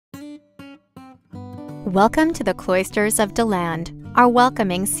Welcome to the Cloisters of DeLand. Our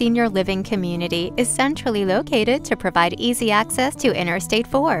welcoming senior living community is centrally located to provide easy access to Interstate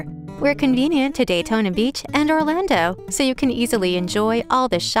 4. We're convenient to Daytona Beach and Orlando, so you can easily enjoy all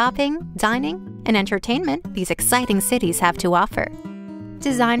the shopping, dining, and entertainment these exciting cities have to offer.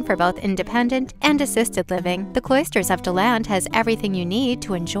 Designed for both independent and assisted living, the Cloisters of DeLand has everything you need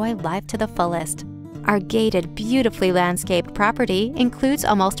to enjoy life to the fullest. Our gated, beautifully landscaped property includes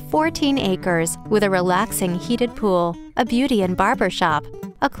almost 14 acres with a relaxing heated pool, a beauty and barber shop,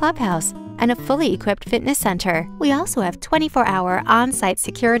 a clubhouse, and a fully equipped fitness center. We also have 24-hour on-site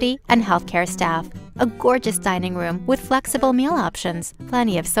security and healthcare staff, a gorgeous dining room with flexible meal options,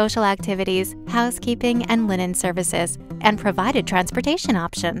 plenty of social activities, housekeeping and linen services, and provided transportation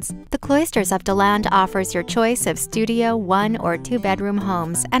options. The Cloisters of DeLand offers your choice of studio, 1- or 2-bedroom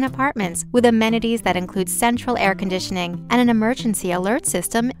homes and apartments with amenities that include central air conditioning and an emergency alert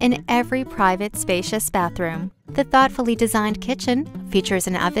system in every private, spacious bathroom. The thoughtfully designed kitchen features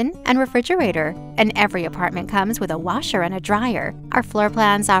an oven and refrigerator, and every apartment comes with a washer and a dryer. Our floor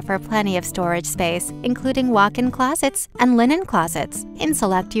plans offer plenty of storage space, including walk-in closets and linen closets. In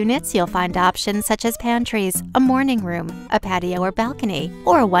select units, you'll find options such as pantries, a morning room, a patio or balcony,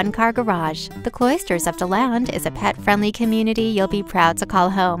 or a one-car garage. The Cloisters of DeLand is a pet-friendly community you'll be proud to call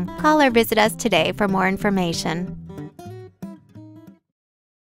home. Call or visit us today for more information.